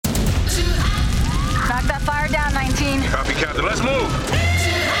Copy, Captain. Let's move.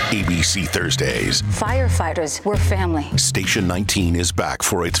 ABC Thursdays. Firefighters, we're family. Station 19 is back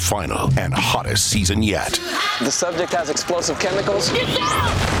for its final and hottest season yet. The subject has explosive chemicals.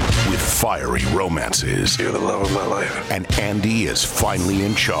 With fiery romances. You're the love of my life. And Andy is finally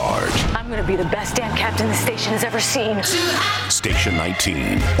in charge. I'm going to be the best damn captain the station has ever seen. Station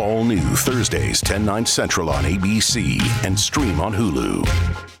 19. All new Thursdays, 10/9 Central on ABC and stream on Hulu.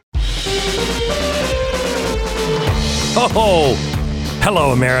 Oh,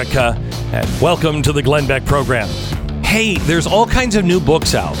 hello, America, and welcome to the Glenn Beck program. Hey, there's all kinds of new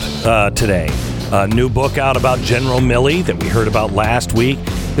books out today. A new book out about General Milley that we heard about last week.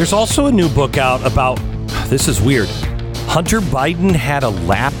 There's also a new book out about, this is weird, Hunter Biden had a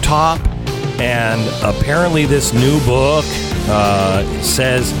laptop, and apparently this new book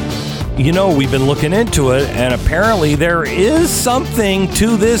says, you know, we've been looking into it, and apparently there is something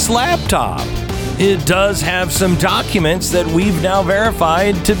to this laptop. It does have some documents that we've now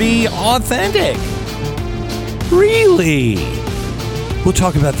verified to be authentic. Really? We'll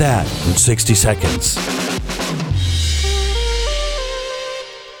talk about that in 60 seconds.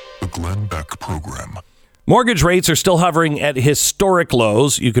 The Glenn Beck program. Mortgage rates are still hovering at historic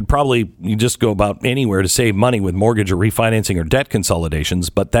lows. You could probably just go about anywhere to save money with mortgage or refinancing or debt consolidations,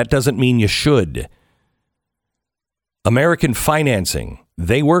 but that doesn't mean you should. American Financing,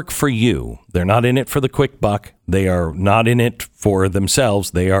 they work for you. They're not in it for the quick buck. They are not in it for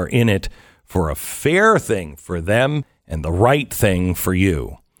themselves. They are in it for a fair thing for them and the right thing for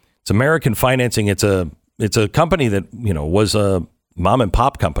you. It's American Financing. It's a company that, you know, was a mom and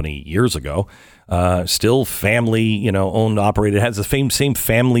pop company years ago. Still family, you know, owned, operated, has the same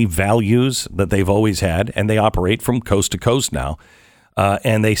family values that they've always had, and they operate from coast to coast now.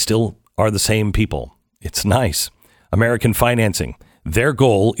 And they still are the same people. It's nice. American Financing. Their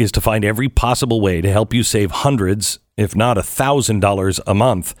goal is to find every possible way to help you save hundreds, if not $1,000 a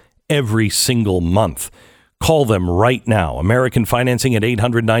month, every single month. Call them right now. American Financing at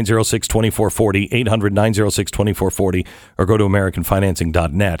 800-906-2440, 800-906-2440, or go to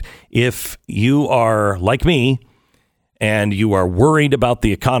AmericanFinancing.net. If you are like me and you are worried about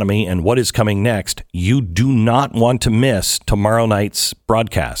the economy and what is coming next, you do not want to miss tomorrow night's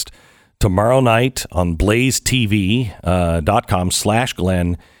broadcast. Tomorrow night on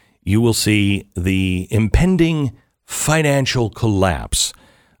blazetv.com/Glenn, you will see the impending financial collapse.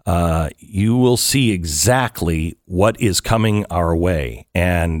 You will see exactly what is coming our way.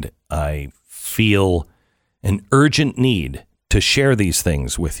 And I feel an urgent need to share these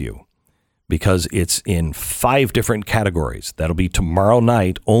things with you because it's in 5 different categories. That'll be tomorrow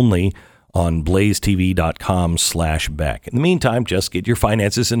night only on blazetv.com/Beck. In the meantime, just get your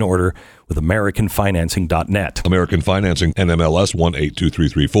finances in order with AmericanFinancing.net. American Financing, NMLS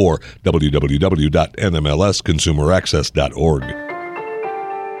 182334, www.nmlsconsumeraccess.org.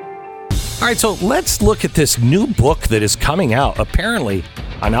 All right, so let's look at this new book that is coming out. Apparently,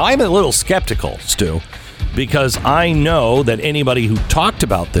 now I'm a little skeptical, Stu, because I know that anybody who talked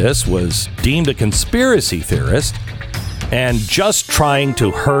about this was deemed a conspiracy theorist and just trying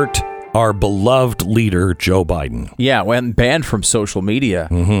to hurt our beloved leader, Joe Biden. Yeah, when banned from social media.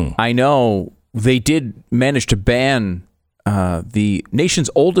 Mm-hmm. I know they did manage to ban the nation's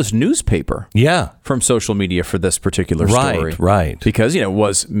oldest newspaper from social media for this particular story. Right. Because, you know, it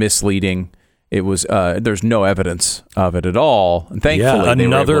was misleading. It was there's no evidence of it at all. And thankfully,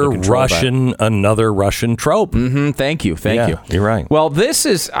 another Russian trope. Mm-hmm. Thank you. You're right. Well, this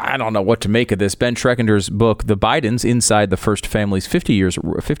is, I don't know what to make of this. Ben Schreckender's book, The Bidens Inside the First Family's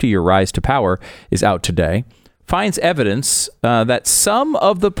 50-Year Rise to Power, is out today. Finds evidence that some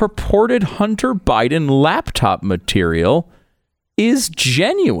of the purported Hunter Biden laptop material is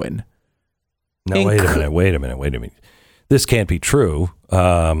genuine. No, wait a minute. This can't be true.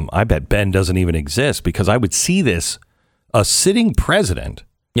 I bet Ben doesn't even exist because I would see this, a sitting president,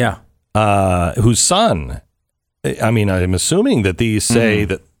 whose son, I mean, I'm assuming that these say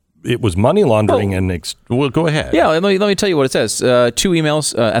that it was money laundering well, go ahead. Yeah, let me tell you what it says. 2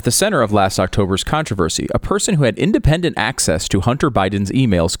 emails at the center of last October's controversy. A person who had independent access to Hunter Biden's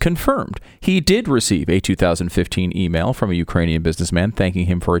emails confirmed he did receive a 2015 email from a Ukrainian businessman thanking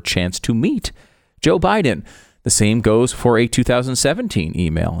him for a chance to meet Joe Biden. The same goes for a 2017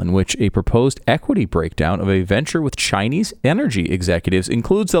 email in which a proposed equity breakdown of a venture with Chinese energy executives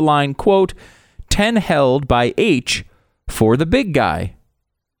includes the line, quote, 10 held by H for the big guy.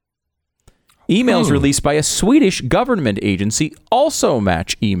 Emails released by a Swedish government agency also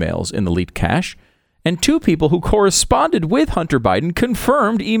match emails in the leaked cache, and 2 people who corresponded with Hunter Biden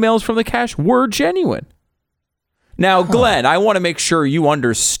confirmed emails from the cache were genuine. Now, Glenn, I want to make sure you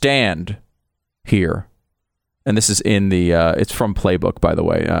understand here. and this is in the, it's from Playbook, by the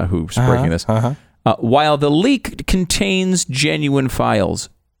way, who's breaking this. While the leak contains genuine files,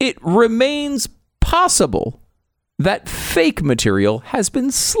 it remains possible that fake material has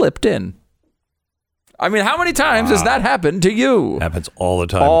been slipped in. I mean, how many times has that happened to you? Happens all the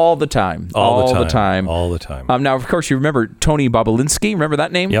time. All the time. All the time. Now, of course, you remember Tony Bobulinski. Remember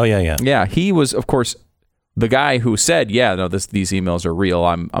that name? Yeah. Yeah, he was, of course, the guy who said, yeah, no, these emails are real.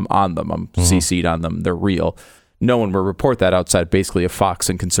 I'm on them. I'm CC'd on them. They're real. No one will report that outside basically of Fox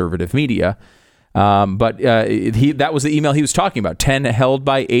and conservative media. But that was the email he was talking about, 10 held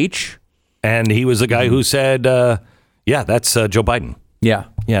by H. And he was the guy who said, yeah, that's Joe Biden. Yeah.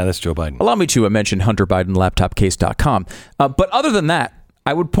 Yeah, that's Joe Biden. Allow me to mention HunterBidenLaptopCase.com. But other than that,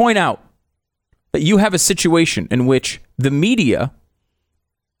 I would point out that you have a situation in which the media,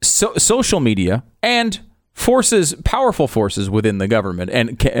 social media, and powerful forces within the government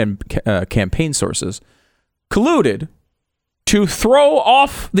and campaign sources colluded to throw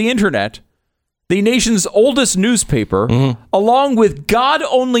off the internet the nation's oldest newspaper, along with God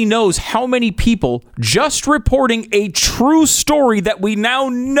only knows how many people just reporting a true story that we now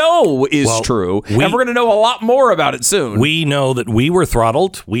know is true. And we're going to know a lot more about it soon. We know that we were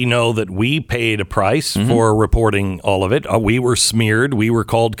throttled. We know that we paid a price for reporting all of it. We were smeared. We were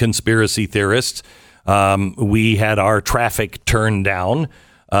called conspiracy theorists. We had our traffic turned down.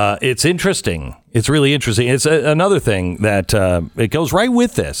 It's interesting. It's really interesting. It's another thing that it goes right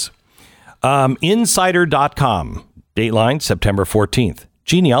with this. Insider.com, Dateline, September 14th.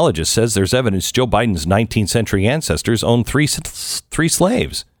 Genealogist says there's evidence Joe Biden's 19th century ancestors owned three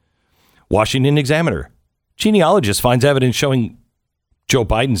slaves. Washington Examiner. Genealogist finds evidence showing Joe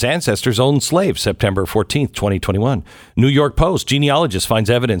Biden's ancestors owned slaves, September 14th, 2021. New York Post. Genealogist finds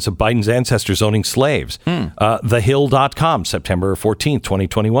evidence of Biden's ancestors owning slaves. TheHill.com, September 14th,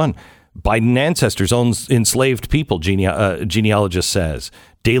 2021. Biden ancestors owns enslaved people, genealogist says.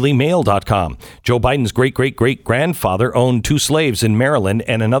 DailyMail.com. Joe Biden's great-great-great-grandfather owned 2 slaves in Maryland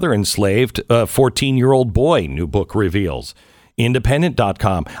and another enslaved 14-year-old boy, new book reveals.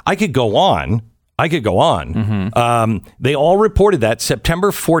 Independent.com. I could go on. They all reported that September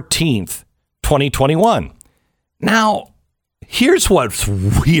 14th, 2021. Now, here's what's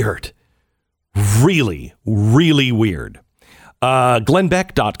weird. Really, really weird.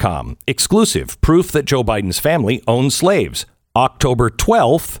 GlennBeck.com. Exclusive. Proof that Joe Biden's family owned slaves. October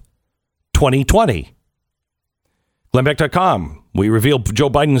 12th, 2020. GlennBeck.com. We reveal Joe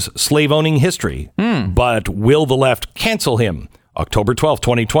Biden's slave-owning history. But will the left cancel him? October 12th,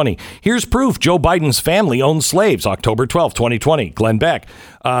 2020. Here's proof Joe Biden's family owned slaves. October 12th, 2020. Glenn Beck.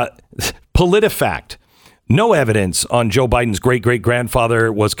 PolitiFact. No evidence on Joe Biden's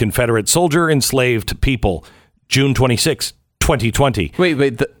great-great-grandfather was Confederate soldier, enslaved people. June 26th. 2020. Wait,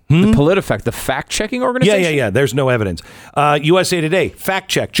 the PolitiFact, the fact-checking organization? Yeah. There's no evidence. USA Today, fact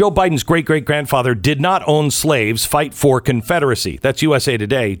check. Joe Biden's great-great-grandfather did not own slaves. Fight for Confederacy. That's USA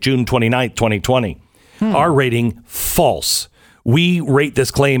Today, June 29th, 2020. Our rating, false. We rate this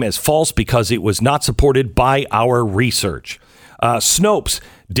claim as false because it was not supported by our research. Snopes,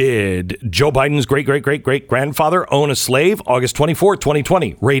 did Joe Biden's great-great-great-great-grandfather own a slave? August 24th,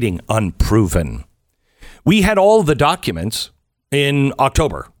 2020. Rating, unproven. We had all of the documents in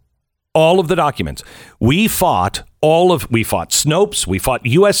October. All of the documents. We fought Snopes. We fought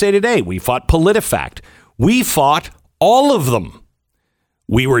USA Today. We fought PolitiFact. We fought all of them.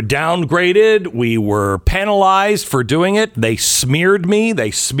 We were downgraded. We were penalized for doing it. They smeared me. They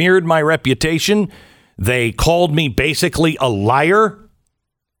smeared my reputation. They called me basically a liar.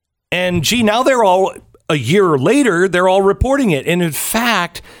 And now they're all, a year later, they're all reporting it. And in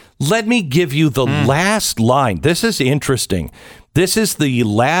fact, let me give you the last line. This is interesting. This is the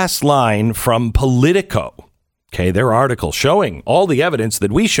last line from Politico. Okay, their article showing all the evidence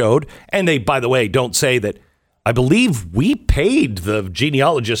that we showed. And they, by the way, don't say that. I believe we paid the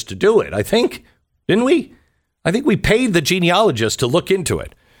genealogist to do it. I think, didn't we? I think we paid the genealogist to look into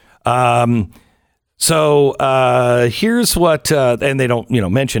it. So here's what, and they don't,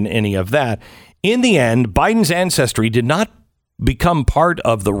 mention any of that. In the end, Biden's ancestry did not become part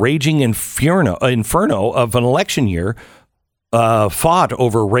of the raging inferno of an election year fought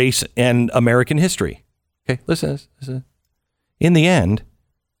over race and American history. Okay, listen. In the end,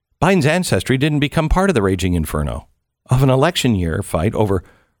 Biden's ancestry didn't become part of the raging inferno of an election year fight over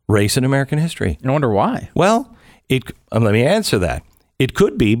race and American history. I wonder why. Well, let me answer that. It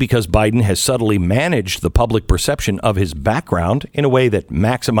could be because Biden has subtly managed the public perception of his background in a way that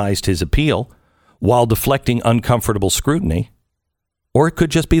maximized his appeal while deflecting uncomfortable scrutiny. Or it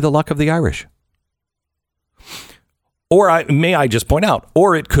could just be the luck of the Irish. Or may I just point out,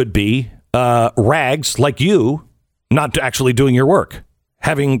 or it could be rags like you not actually doing your work,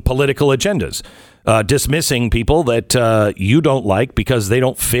 having political agendas, dismissing people that you don't like because they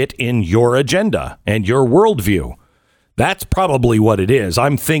don't fit in your agenda and your worldview. That's probably what it is.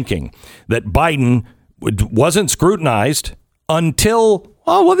 I'm thinking that Biden wasn't scrutinized until,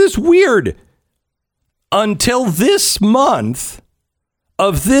 this is weird, until this month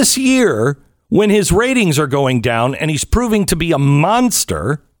of this year when his ratings are going down and he's proving to be a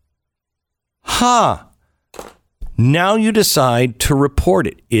monster. Now you decide to report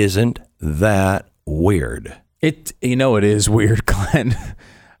it. Isn't that weird? It is weird, Glenn.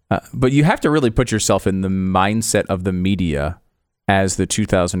 But you have to really put yourself in the mindset of the media as the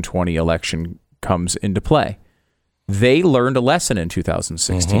 2020 election comes into play. They learned a lesson in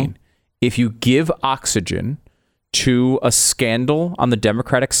 2016. If you give oxygen to a scandal on the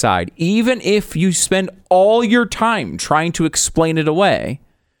Democratic side, even if you spend all your time trying to explain it away,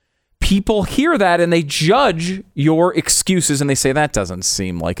 people hear that and they judge your excuses and they say, that doesn't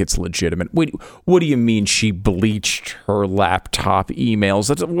seem like it's legitimate. Wait, what do you mean she bleached her laptop emails?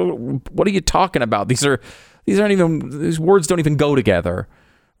 What are you talking about? These words don't even go together,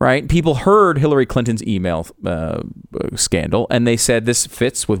 right? People heard Hillary Clinton's email scandal and they said, this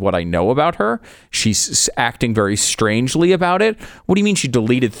fits with what I know about her. She's acting very strangely about it. What do you mean she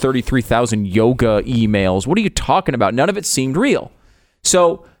deleted 33,000 yoga emails? What are you talking about? None of it seemed real.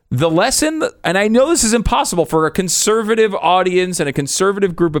 So the lesson, and I know this is impossible for a conservative audience and a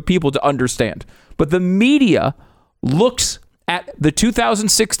conservative group of people to understand, but the media looks at the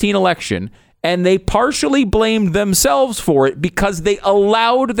 2016 election and they partially blamed themselves for it because they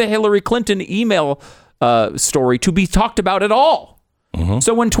allowed the Hillary Clinton email story to be talked about at all.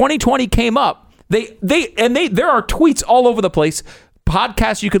 So when 2020 came up, there are tweets all over the place,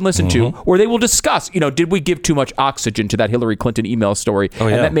 podcasts you can listen to where they will discuss, did we give too much oxygen to that Hillary Clinton email story?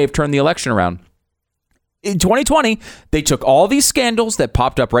 And that may have turned the election around. In 2020, they took all these scandals that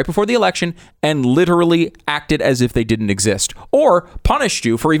popped up right before the election and literally acted as if they didn't exist or punished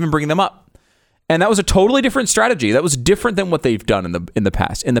you for even bringing them up. And that was a totally different strategy. That was different than what they've done in the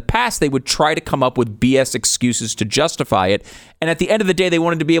past. In the past, they would try to come up with BS excuses to justify it. And at the end of the day, they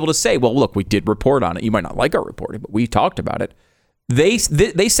wanted to be able to say, well, look, we did report on it. You might not like our reporting, but we talked about it. They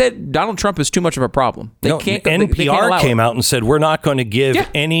said Donald Trump is too much of a problem. NPR came out and said we're not going to give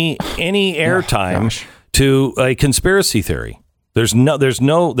any airtime to a conspiracy theory. There's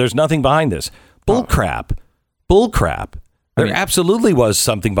nothing behind this. Bull crap. There absolutely was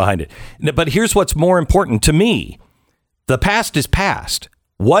something behind it. But here's what's more important to me. The past is past.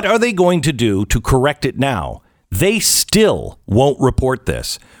 What are they going to do to correct it now? They still won't report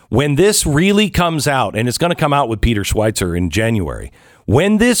this. When this really comes out, and it's going to come out with Peter Schweitzer in January,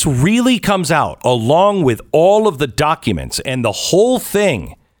 when this really comes out, along with all of the documents and the whole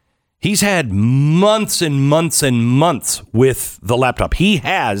thing, he's had months and months and months with the laptop. He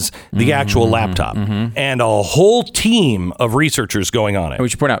has the actual laptop and a whole team of researchers going on it. And we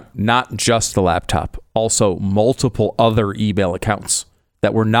should point out, not just the laptop, also multiple other email accounts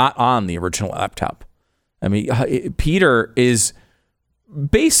that were not on the original laptop. I mean, Peter is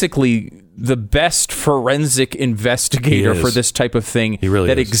basically the best forensic investigator for this type of thing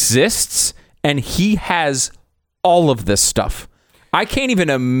exists, and he has all of this stuff. I can't even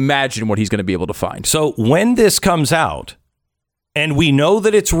imagine what he's going to be able to find. So when this comes out, and we know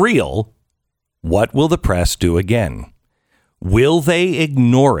that it's real, what will the press do again? Will they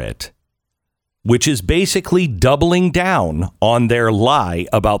ignore it? Which is basically doubling down on their lie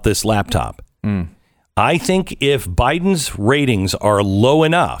about this laptop. I think if Biden's ratings are low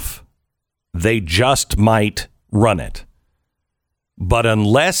enough, they just might run it. But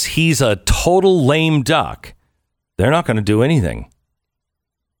unless he's a total lame duck, they're not going to do anything.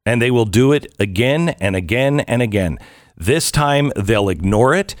 And they will do it again and again and again. This time they'll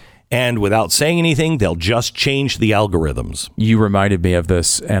ignore it. And without saying anything, they'll just change the algorithms. You reminded me of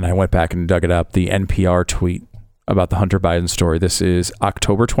this, and I went back and dug it up. The NPR tweet about the Hunter Biden story. This is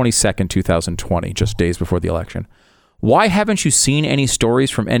October 22nd, 2020, just days before the election. Why haven't you seen any stories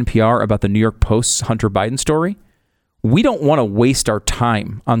from NPR about the New York Post's Hunter Biden story? We don't want to waste our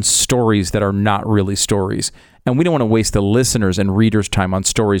time on stories that are not really stories. And we don't want to waste the listeners' and readers' time on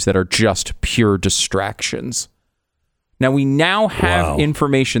stories that are just pure distractions. Now, we now have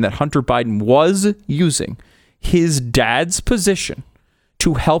information that Hunter Biden was using his dad's position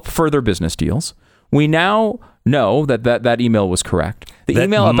to help further business deals. We now know that email was correct. The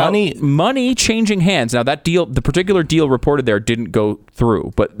email about money changing hands. Now, that deal, the particular deal reported there didn't go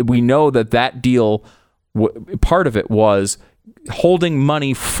through, but we know that deal, part of it was holding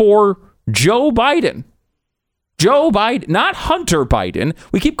money for Joe Biden. Joe Biden, not Hunter Biden.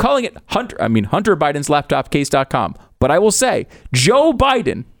 We keep calling it Hunter Biden's laptopcase.com. But I will say, Joe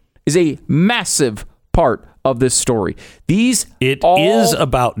Biden is a massive part of this story. It is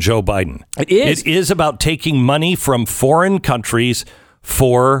about Joe Biden. It is. It is about taking money from foreign countries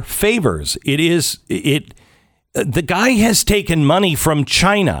for favors. The guy has taken money from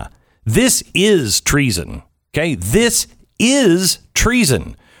China. This is treason. Okay? This is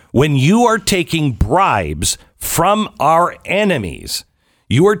treason. When you are taking bribes from our enemies,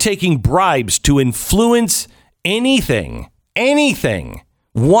 you are taking bribes to influence anything,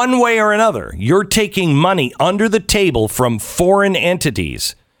 one way or another. You're taking money under the table from foreign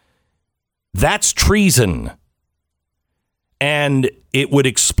entities. That's treason. And it would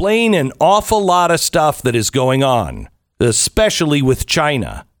explain an awful lot of stuff that is going on, especially with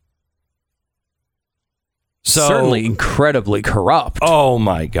China. So, certainly incredibly corrupt. Oh,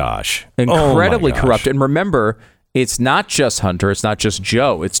 my gosh. Incredibly corrupt. And remember, it's not just Hunter. It's not just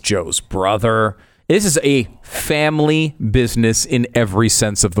Joe. It's Joe's brother. This is a family business in every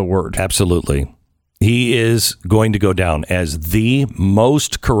sense of the word. Absolutely. He is going to go down as the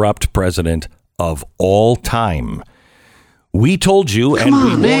most corrupt president of all time. We told you we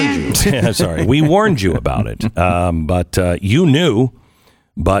warned you. Sorry, we warned you about it. But you knew.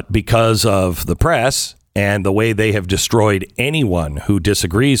 But because of the press and the way they have destroyed anyone who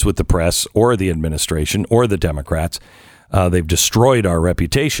disagrees with the press or the administration or the Democrats, they've destroyed our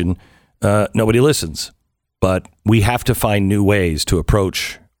reputation. Nobody listens. But we have to find new ways to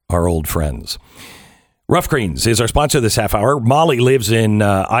approach our old friends. Rough Greens is our sponsor this half hour. Molly lives in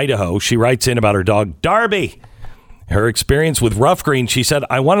Idaho. She writes in about her dog, Darby. Her experience with Rough Greens, she said,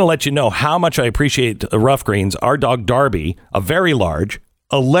 I want to let you know how much I appreciate Rough Greens. Our dog, Darby, a very large,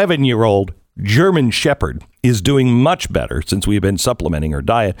 11-year-old German Shepherd, is doing much better since we've been supplementing her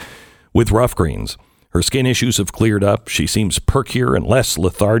diet with Rough Greens. Her skin issues have cleared up. She seems perkier and less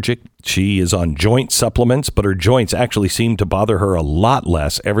lethargic. She is on joint supplements, but her joints actually seem to bother her a lot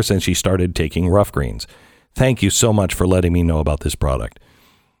less ever since she started taking Rough Greens. Thank you so much for letting me know about this product.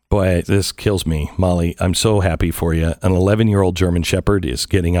 Boy, this kills me, Molly. I'm so happy for you. An 11-year-old German Shepherd is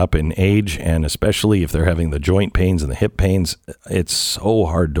getting up in age, and especially if they're having the joint pains and the hip pains, it's so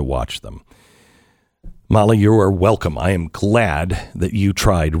hard to watch them. Molly, you are welcome. I am glad that you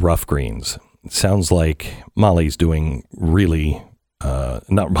tried Rough Greens. It sounds like Molly's doing really,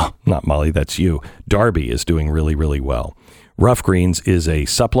 not Molly, that's you. Darby is doing really, really well. Rough Greens is a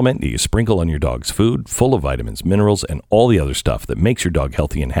supplement that you sprinkle on your dog's food, full of vitamins, minerals, and all the other stuff that makes your dog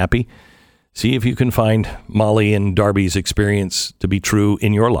healthy and happy. See if you can find Molly and Darby's experience to be true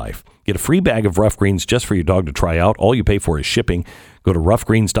in your life. Get a free bag of Rough Greens just for your dog to try out. All you pay for is shipping. Go to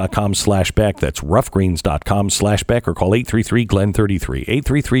roughgreens.com/Beck. That's roughgreens.com/Beck, or call 833-GLEN-33.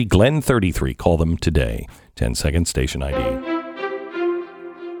 833-GLEN-33. Call them today. 10-second station ID.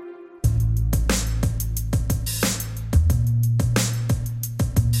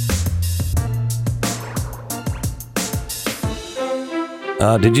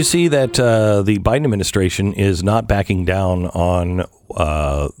 Did you see that the Biden administration is not backing down on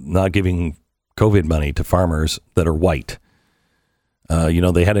not giving COVID money to farmers that are white?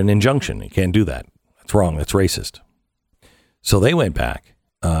 They had an injunction. You can't do that. That's wrong. That's racist. So they went back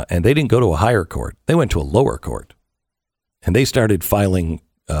and they didn't go to a higher court. They went to a lower court, and they started filing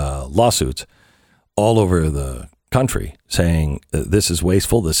lawsuits all over the country saying this is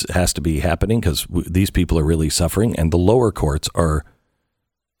wasteful. This has to be happening because these people are really suffering. And the lower courts are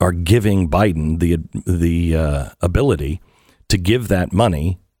giving Biden the ability to give that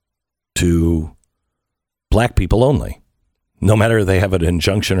money to black people only, no matter if they have an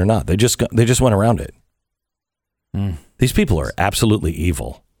injunction or not. They just went around it. These people are absolutely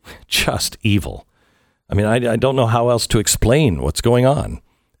evil, just evil. I mean, I don't know how else to explain what's going on.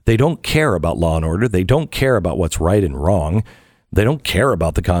 They don't care about law and order. They don't care about what's right and wrong. They don't care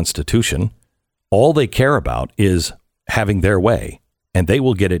about the Constitution. All they care about is having their way. And they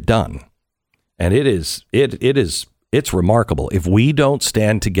will get it done. And it's remarkable. If we don't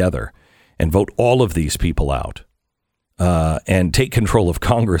stand together and vote all of these people out and take control of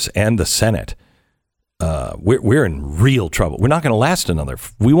Congress and the Senate, we're in real trouble. We're not going to last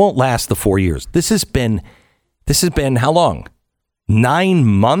we won't last the 4 years. This has been how long? 9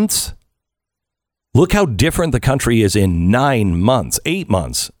 months? Look how different the country is in 9 months, 8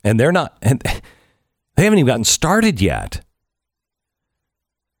 months. And they haven't even gotten started yet.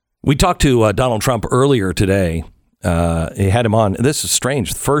 We talked to Donald Trump earlier today. He had him on. This is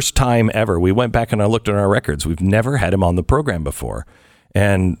strange. First time ever. We went back and I looked at our records. We've never had him on the program before.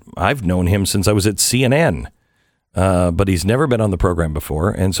 And I've known him since I was at CNN. but he's never been on the program before,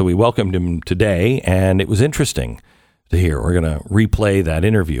 and so we welcomed him today, and it was interesting to hear. We're going to replay that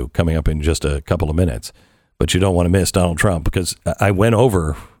interview coming up in just a couple of minutes, but you don't want to miss Donald Trump, because I went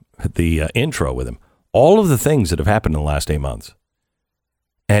over the intro with him, all of the things that have happened in the last 8 months,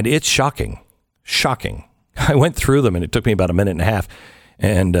 and it's shocking. I went through them, and it took me about a minute and a half.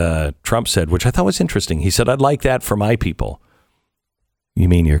 And Trump said, which I thought was interesting, he said, "I'd like that for my people." You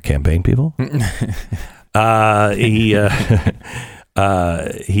mean your campaign people? It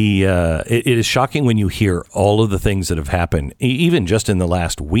is shocking when you hear all of the things that have happened, even just in the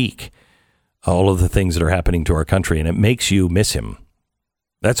last week, all of the things that are happening to our country, and it makes you miss him.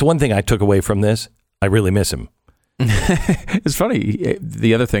 That's one thing I took away from this. I really miss him. It's funny.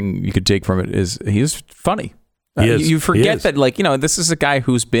 The other thing you could take from it is he is funny. You forget that, this is a guy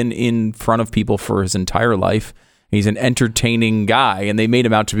who's been in front of people for his entire life. He's an entertaining guy, and they made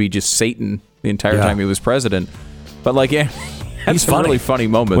him out to be just Satan the entire time he was president. But he's some really funny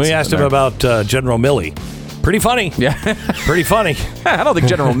moments. We asked him about General Milley. Pretty funny. Yeah. Pretty funny. I don't think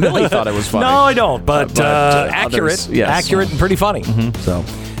General Milley thought it was funny. No, I don't. But accurate. Others, yes. Accurate and pretty funny. Mm-hmm. So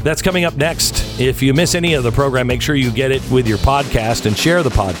that's coming up next. If you miss any of the program, make sure you get it with your podcast and share the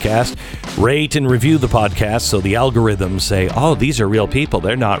podcast. Rate and review the podcast so the algorithms say, "Oh, these are real people.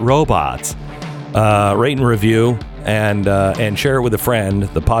 They're not robots." Rate and review and share it with a friend.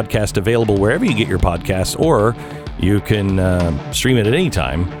 The podcast available wherever you get your podcasts, or you can stream it at any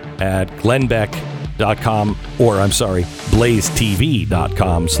time at glennbeck.com, or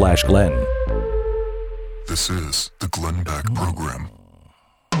blazetv.com/Glenn. This is the Glenn Beck Program.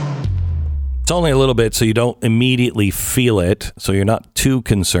 It's only a little bit, so you don't immediately feel it, so you're not too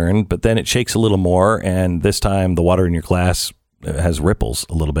concerned, but then it shakes a little more, and this time the water in your glass has ripples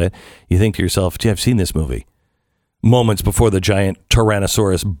a little bit. You think to yourself, "Gee, I've seen this movie." Moments before the giant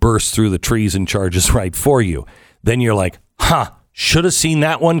Tyrannosaurus bursts through the trees and charges right for you. Then you're like, should have seen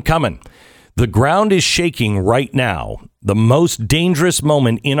that one coming. The ground is shaking right now. The most dangerous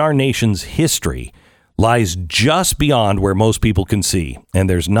moment in our nation's history lies just beyond where most people can see, and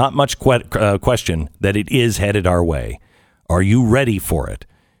there's not much question that it is headed our way. Are you ready for it?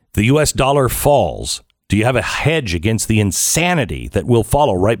 The U.S. dollar falls. Do you have a hedge against the insanity that will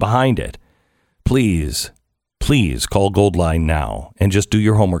follow right behind it? Please call Goldline now and just do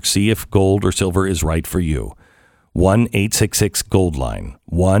your homework. See if gold or silver is right for you. 1-866-GOLDLINE.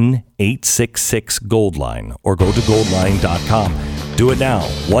 1-866-GOLDLINE. Or go to goldline.com. Do it now.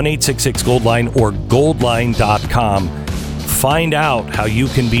 1-866-GOLDLINE or goldline.com. Find out how you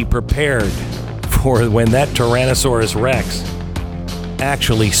can be prepared for when that Tyrannosaurus Rex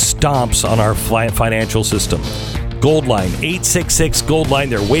actually stomps on our financial system. Goldline, 866-GOLDLINE.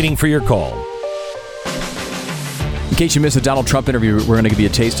 They're waiting for your call. In case you missed the Donald Trump interview, we're going to give you a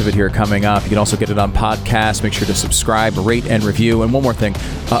taste of it here coming up. You can also get it on podcast. Make sure to subscribe, rate, and review. And one more thing,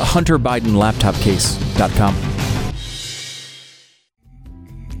 HunterBidenLaptopCase.com.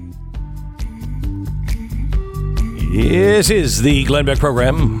 This is the Glenn Beck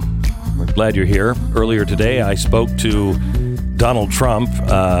Program. We're glad you're here. Earlier today, I spoke to Donald Trump.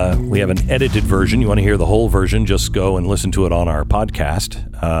 We have an edited version. You want to hear the whole version, just go and listen to it on our podcast.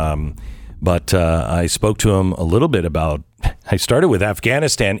 But I spoke to him a little bit about, I started with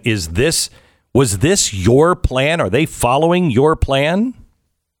Afghanistan. Was this your plan? Are they following your plan?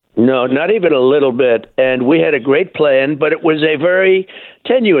 No, not even a little bit. And we had a great plan, but it was a very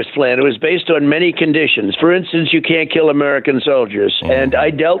tenuous plan. It was based on many conditions. For instance, you can't kill American soldiers. And I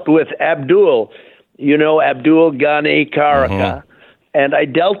dealt with Abdul Ghani Karaka, and I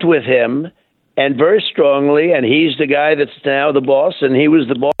dealt with him, and very strongly, and he's the guy that's now the boss, and he was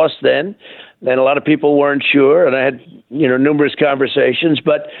the boss then, and a lot of people weren't sure, and I had, numerous conversations,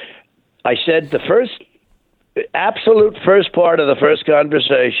 but I said the absolute first part of the first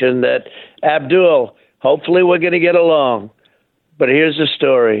conversation that, Abdul, hopefully we're going to get along, but here's the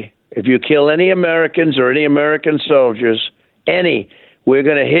story. If you kill any Americans or any American soldiers, we're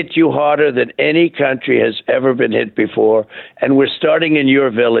going to hit you harder than any country has ever been hit before. And we're starting in your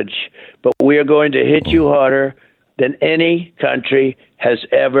village, but we are going to hit you harder than any country has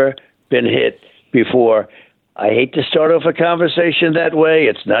ever been hit before. I hate to start off a conversation that way.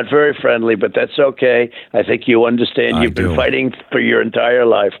 It's not very friendly, but that's okay. I think you understand. You've been fighting for your entire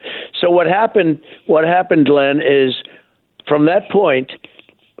life. So what happened, Glenn, is from that point,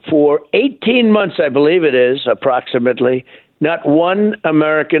 for 18 months, I believe it is, approximately, not one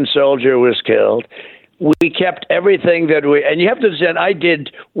American soldier was killed. We kept everything and you have to understand, I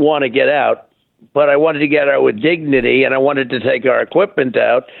did want to get out, but I wanted to get out with dignity, and I wanted to take our equipment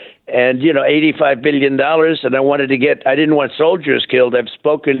out, and, $85 billion, and I didn't want soldiers killed. I've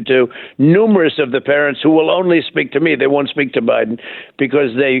spoken to numerous of the parents who will only speak to me. They won't speak to Biden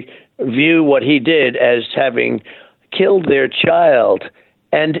because they view what he did as having killed their child.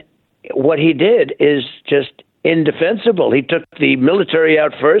 And what he did is just indefensible. He took the military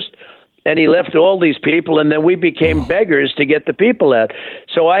out first, and he left all these people, and then we became beggars to get the people out.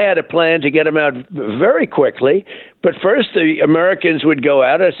 So I had a plan to get them out very quickly. But first, the Americans would go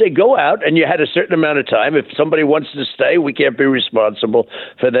out. I say, go out, and you had a certain amount of time. If somebody wants to stay, we can't be responsible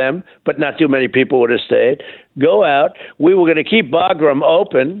for them, but not too many people would have stayed. Go out. We were going to keep Bagram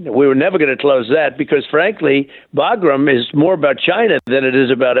open. We were never going to close that because, frankly, Bagram is more about China than it is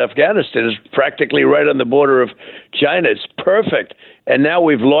about Afghanistan. It's practically right on the border of China. It's perfect. And now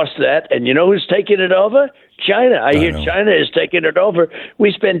we've lost that. And you know who's taking it over? China. I hear China is taking it over.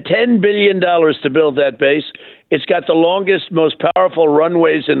 We spent $10 billion to build that base. It's got the longest, most powerful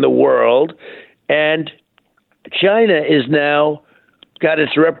runways in the world. And China is now got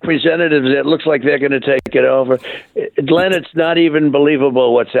its representatives. It looks like they're going to take it over. Glenn, it's not even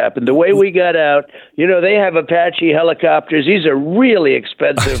believable what's happened. The way we got out, they have Apache helicopters. These are really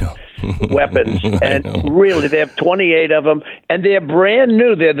expensive weapons. And really, they have 28 of them. And they're brand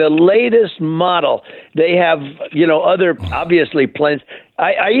new. They're the latest model. They have, other, obviously, planes.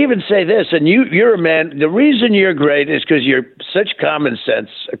 I even say this, and you're a man. The reason you're great is because you're such common sense.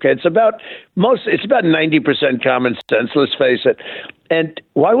 Okay, it's about 90% common sense. Let's face it. And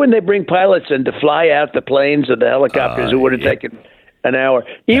why wouldn't they bring pilots in to fly out the planes and the helicopters? It would have taken an hour.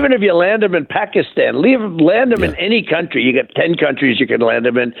 Even if you land them in Pakistan, land them in any country. You got 10 countries you can land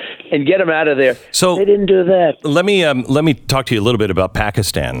them in, and get them out of there. So they didn't do that. Let me talk to you a little bit about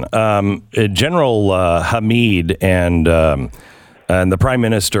Pakistan. General Hamid and the Prime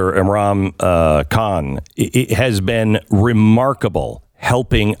Minister Imran Khan has been remarkable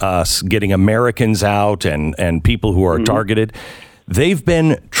helping us, getting Americans out and people who are targeted. They've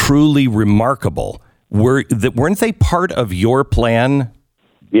been truly remarkable. Weren't they part of your plan?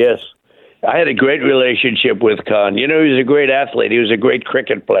 Yes. I had a great relationship with Khan. He was a great athlete. He was a great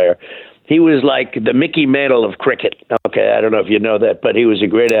cricket player. He was like the Mickey Mantle of cricket. Okay, I don't know if you know that, but he was a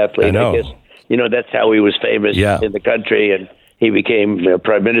great athlete. I know. I guess, that's how he was famous in the country, and he became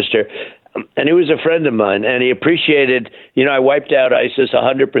prime minister. And he was a friend of mine, and he appreciated, I wiped out ISIS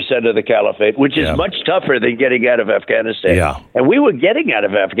 100% of the caliphate, which is much tougher than getting out of Afghanistan. Yeah. And we were getting out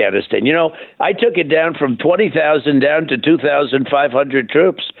of Afghanistan. I took it down from 20,000 down to 2,500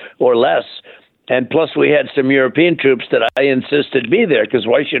 troops or less. And plus, we had some European troops that I insisted be there, because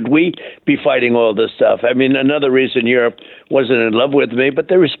why should we be fighting all this stuff? I mean, another reason Europe wasn't in love with me, but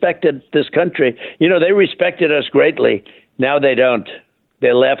they respected this country. They respected us greatly. Now they don't.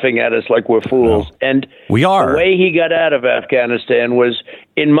 They're laughing at us like we're fools. No, and we are. The way he got out of Afghanistan was,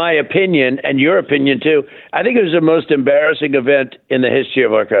 in my opinion, and your opinion too, I think it was the most embarrassing event in the history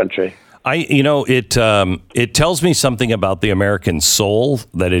of our country. It tells me something about the American soul,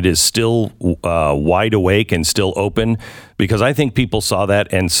 that it is still wide awake and still open, because I think people saw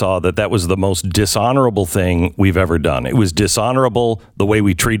that and saw that was the most dishonorable thing we've ever done. It was dishonorable the way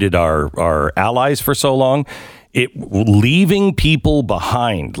we treated our allies for so long. Leaving people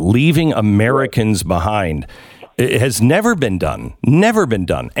behind, leaving Americans behind, it has never been done.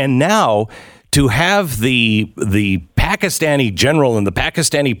 And now to have the Pakistani general and the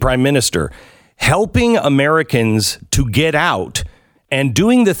Pakistani prime minister helping Americans to get out and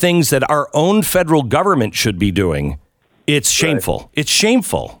doing the things that our own federal government should be doing, it's shameful. Right. It's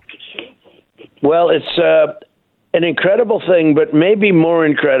shameful. Well, it's an incredible thing, but maybe more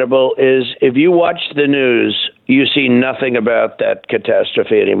incredible is if you watch the news, you see nothing about that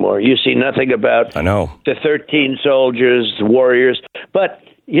catastrophe anymore. You see nothing about the 13 soldiers, the warriors. But,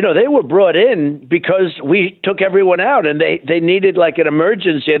 they were brought in because we took everyone out, and they needed like an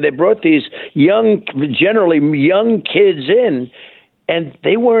emergency, and they brought these generally young kids in, and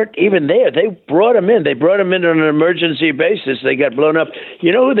they weren't even there. They brought them in. They brought them in on an emergency basis. They got blown up.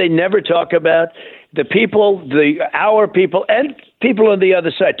 You know who they never talk about? The people, our people, and people on the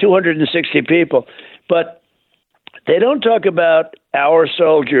other side, 260 people. But they don't talk about our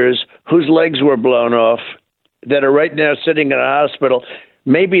soldiers whose legs were blown off, that are right now sitting in a hospital,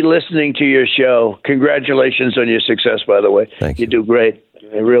 maybe listening to your show. Congratulations on your success, by the way. Thank you. You do great.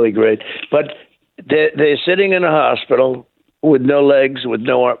 Really great. But they're sitting in a hospital with no legs, with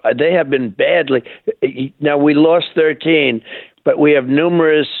no arm. They have been badly. Now, we lost 13, but we have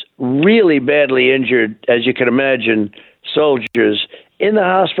numerous really badly injured, as you can imagine, soldiers. in the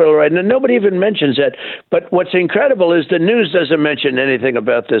hospital right now. Nobody even mentions that. But what's incredible is the news doesn't mention anything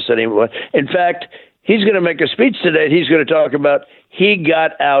about this anymore. In fact, he's going to make a speech today. He's going to talk about he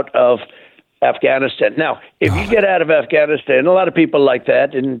got out of Afghanistan. Now, if you get out of Afghanistan, a lot of people like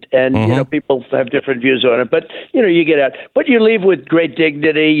that, and you know, people have different views on it. But you know, you get out, but you leave with great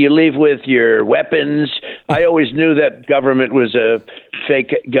dignity. You leave with your weapons. I always knew that government was a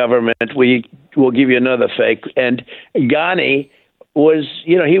fake government. We will give you another fake. And Ghani was,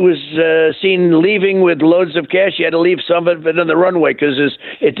 you know, he was seen leaving with loads of cash. He had to leave some of it on the runway because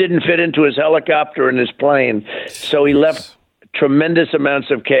it didn't fit into his helicopter and his plane. So he left tremendous amounts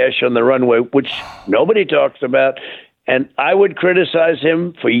of cash on the runway, which nobody talks about. And I would criticize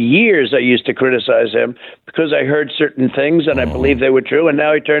him for years. I used to criticize him because I heard certain things and I believed they were true. And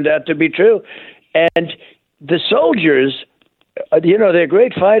now it turned out to be true. And the soldiers, you know, they're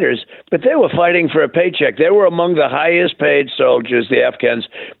great fighters, but they were fighting for a paycheck. They were among the highest paid soldiers, the Afghans,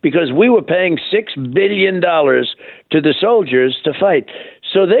 because we were paying $6 billion to the soldiers to fight.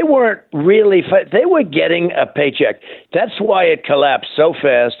 So they weren't really they were getting a paycheck. That's why it collapsed so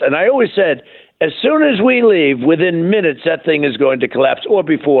fast. And I always said, as soon as we leave, within minutes, that thing is going to collapse, or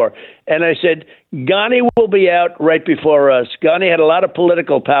before. And I said, Ghani will be out right before us. Ghani had a lot of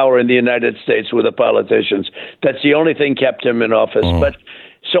political power in the United States with the politicians. That's the only thing kept him in office. But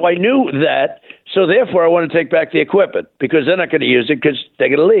so I knew that. So therefore, I want to take back the equipment because they're not going to use it because they're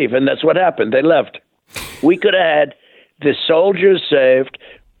going to leave. And that's what happened. They left. We could have had the soldiers saved,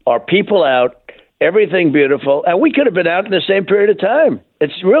 our people out, everything beautiful, and we could have been out in the same period of time.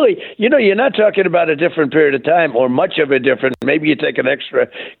 It's really, you know, you're not talking about a different period of time or much of a different, maybe you take an extra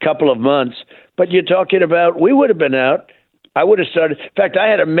couple of months, but you're talking about, we would have been out. I would have started, in fact, I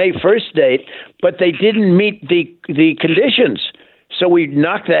had a May 1st date, but they didn't meet the conditions. So we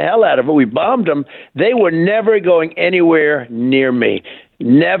knocked the hell out of it. We bombed them. They were never going anywhere near me.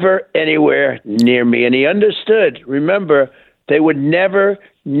 Never anywhere near me. And he understood, remember, they would never,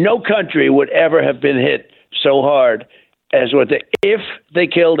 no country would ever have been hit so hard as what if they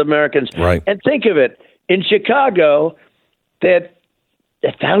killed Americans. Right. And think of it, in Chicago, they had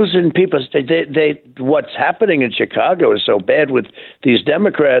 1,000 people. What's happening in Chicago is so bad with these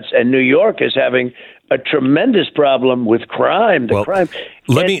Democrats, and New York is having a tremendous problem with crime. In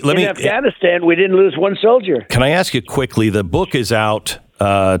Afghanistan, we didn't lose one soldier. Can I ask you quickly? The book is out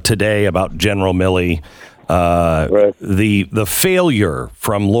today about General Milley. Right. The failure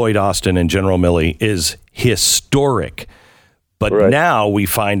from Lloyd Austin and General Milley is historic. But now we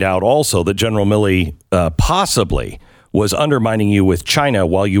find out also that General Milley possibly was undermining you with China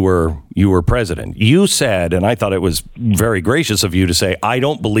while you were president. You said, and I thought it was very gracious of you to say, I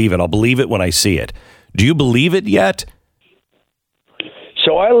don't believe it. I'll believe it when I see it. Do you believe it yet?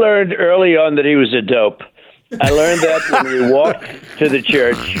 So I learned early on that he was a dope. I learned that when we walked to the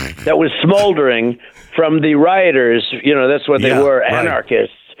church that was smoldering from the rioters. You know, that's what they were,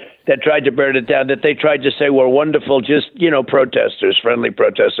 anarchists that tried to burn it down, that they tried to say were wonderful, just, you know, protesters, friendly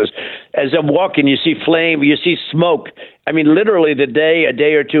protesters. As I'm walking, you see flame, you see smoke. I mean, literally a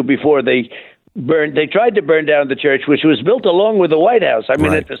day or two before they tried to burn down the church, which was built along with the White House. I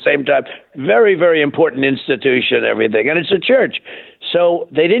mean, at the same time, very, very important institution, everything. And it's a church. So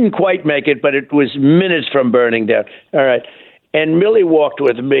they didn't quite make it, but it was minutes from burning down. All right. And Milley walked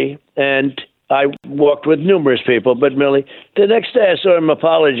with me, and I walked with numerous people, but Milley, the next day I saw him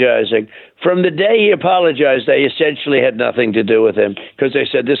apologizing. From the day he apologized, I essentially had nothing to do with him because they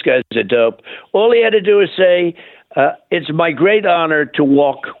said, this guy's a dope. All he had to do is say, it's my great honor to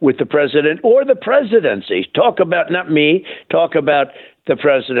walk with the president or the presidency. Talk about, not me, talk about the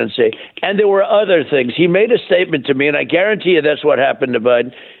presidency. And there were other things. He made a statement to me, and I guarantee you that's what happened to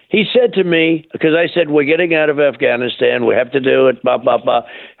Biden. He said to me, because I said, we're getting out of Afghanistan, we have to do it, blah, blah, blah.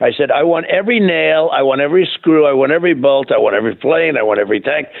 I said, I want every nail, I want every screw, I want every bolt, I want every plane, I want every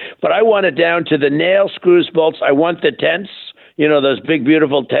tank, but I want it down to the nail, screws, bolts. I want the tents, you know, those big,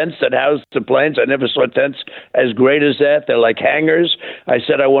 beautiful tents that house the planes. I never saw tents as great as that. They're like hangars. I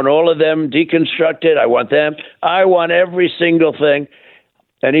said, I want all of them deconstructed. I want them. I want every single thing.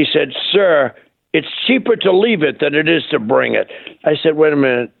 And he said, sir, it's cheaper to leave it than it is to bring it. I said, wait a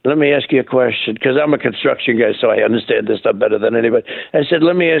minute, let me ask you a question, because I'm a construction guy, so I understand this stuff better than anybody. I said,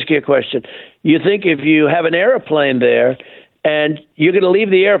 let me ask you a question. You think if you have an airplane there and you're going to leave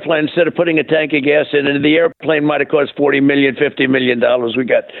the airplane instead of putting a tank of gas in, and the airplane might have cost $40 million, $50 million. We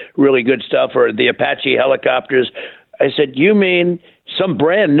got really good stuff, or the Apache helicopters. I said, you mean some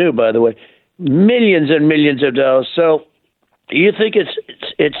brand new, by the way, millions and millions of dollars. So you think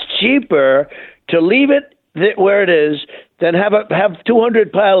it's cheaper to leave it where it is than have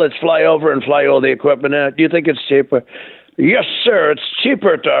 200 pilots fly over and fly all the equipment out? Do you think it's cheaper? Yes, sir. It's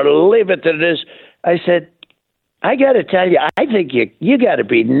cheaper to leave it than it is. I said, I got to tell you, I think you got to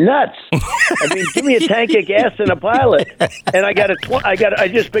be nuts. I mean, give me a tank of gas and a pilot, and I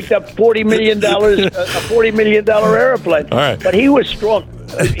just picked up $40 million, a $40 million airplane. All right. But he was strong.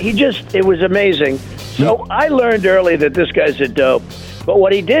 It was amazing. So I learned early that this guy's a dope. But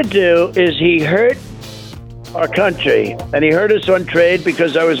what he did do is he hurt our country, and he hurt us on trade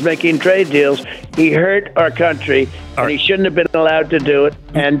because I was making trade deals. He hurt our country, and he shouldn't have been allowed to do it,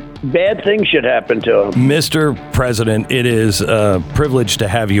 and bad things should happen to him. Mr. President, it is a privilege to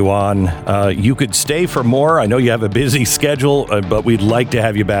have you on. You could stay for more. I know you have a busy schedule, but we'd like to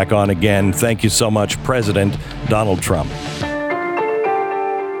have you back on again. Thank you so much, President Donald Trump.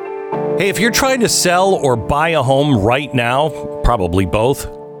 Hey, if you're trying to sell or buy a home right now, probably both,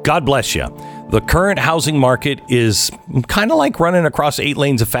 God bless you. The current housing market is kind of like running across 8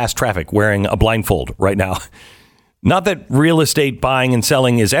 lanes of fast traffic wearing a blindfold right now. Not that real estate buying and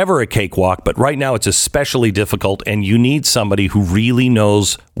selling is ever a cakewalk, but right now it's especially difficult, and you need somebody who really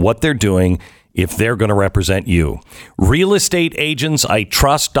knows what they're doing if they're going to represent you.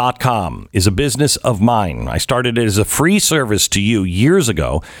 RealestateAgentsITrust.com is a business of mine. I started it as a free service to you years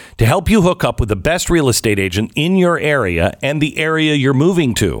ago to help you hook up with the best real estate agent in your area and the area you're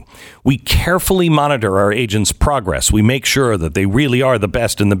moving to. We carefully monitor our agents' progress. We make sure that they really are the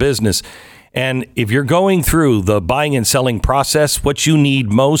best in the business. And if you're going through the buying and selling process, what you need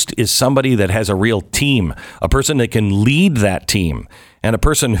most is somebody that has a real team, a person that can lead that team, and a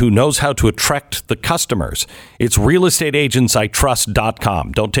person who knows how to attract the customers. It's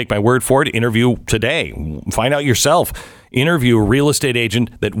realestateagentsitrust.com. Don't take my word for it. Interview today. Find out yourself. Interview a real estate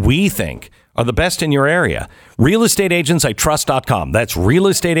agent that we think are the best in your area. Realestateagentsitrust.com. That's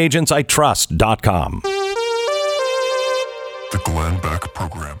realestateagentsitrust.com. The Glenn Beck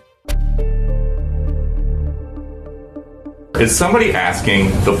Program. Is somebody asking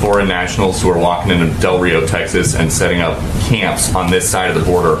the foreign nationals who are walking into Del Rio, Texas, and setting up camps on this side of the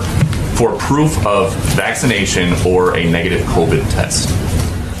border for proof of vaccination or a negative COVID test?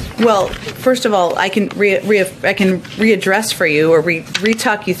 Well, first of all, I can readdress for you or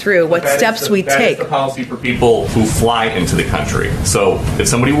re-talk you through what steps we take. That is the policy for people who fly into the country. So if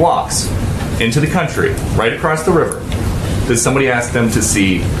somebody walks into the country right across the river, does somebody ask them to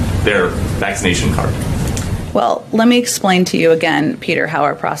see their vaccination card? Well, let me explain to you again, Peter, how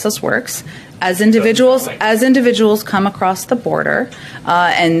our process works. As individuals come across the border,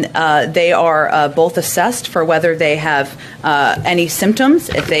 and they are both assessed for whether they have any symptoms.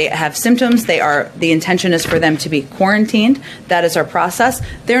 If they have symptoms, the intention is for them to be quarantined. That is our process.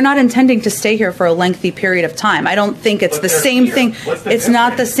 They're not intending to stay here for a lengthy period of time. I don't think it's the same thing. It's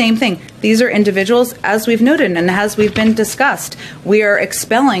not the same thing. These are individuals, as we've noted and as we've been discussed. We are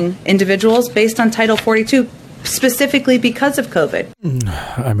expelling individuals based on Title 42. Specifically because of COVID.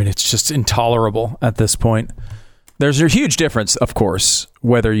 I mean, it's just intolerable at this point. There's a huge difference, of course,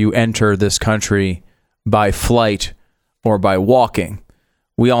 whether you enter this country by flight or by walking.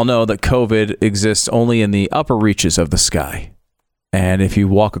 We all know that COVID exists only in the upper reaches of the sky. And if you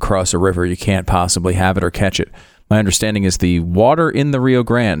walk across a river, you can't possibly have it or catch it. My understanding is the water in the Rio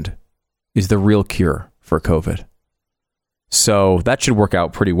Grande is the real cure for COVID. So that should work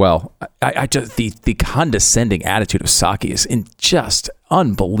out pretty well. I just the condescending attitude of Psaki is just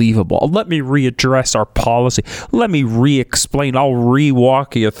unbelievable. Let me readdress our policy. Let me re-explain. I'll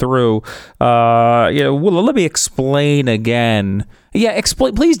re-walk you through. Let me explain again. Yeah,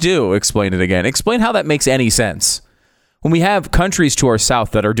 explain. Please do explain it again. Explain how that makes any sense. When we have countries to our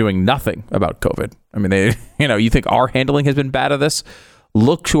south that are doing nothing about COVID. I mean, you think our handling has been bad of this?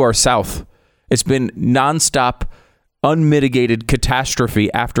 Look to our south. It's been nonstop, unmitigated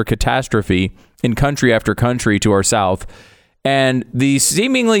catastrophe after catastrophe in country after country to our south. And the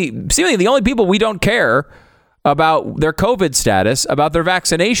seemingly the only people we don't care about their COVID status, about their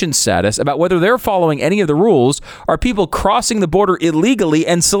vaccination status, about whether they're following any of the rules are people crossing the border illegally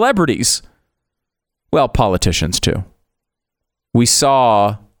and celebrities. Well, politicians too. We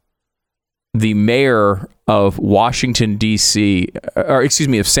saw the mayor of Washington, D.C., or excuse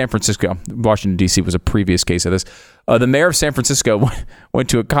me, of San Francisco. Washington, D.C. was a previous case of this. The mayor of San Francisco went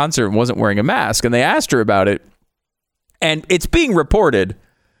to a concert and wasn't wearing a mask, and they asked her about it. And it's being reported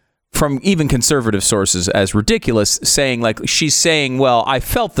from even conservative sources as ridiculous, she's saying, well, I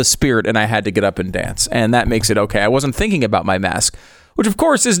felt the spirit and I had to get up and dance, and that makes it okay. I wasn't thinking about my mask, which of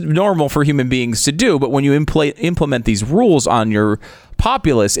course is normal for human beings to do, but when you implement these rules on your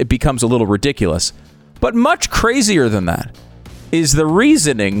populace, it becomes a little ridiculous. But much crazier than that is the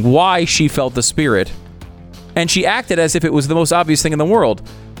reasoning why she felt the spirit And she acted as if it was the most obvious thing in the world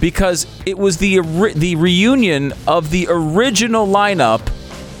because it was the reunion of the original lineup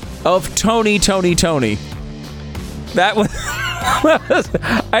of Tony. That was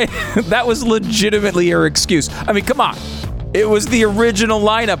that was legitimately her excuse. I mean, come on. It was the original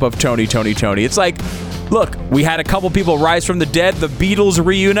lineup of Tony. It's like, look, we had a couple people rise from the dead. The Beatles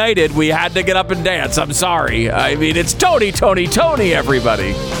reunited. We had to get up and dance. I'm sorry. I mean, it's Tony,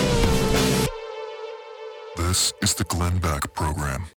 everybody. This is the Glenn Beck Program.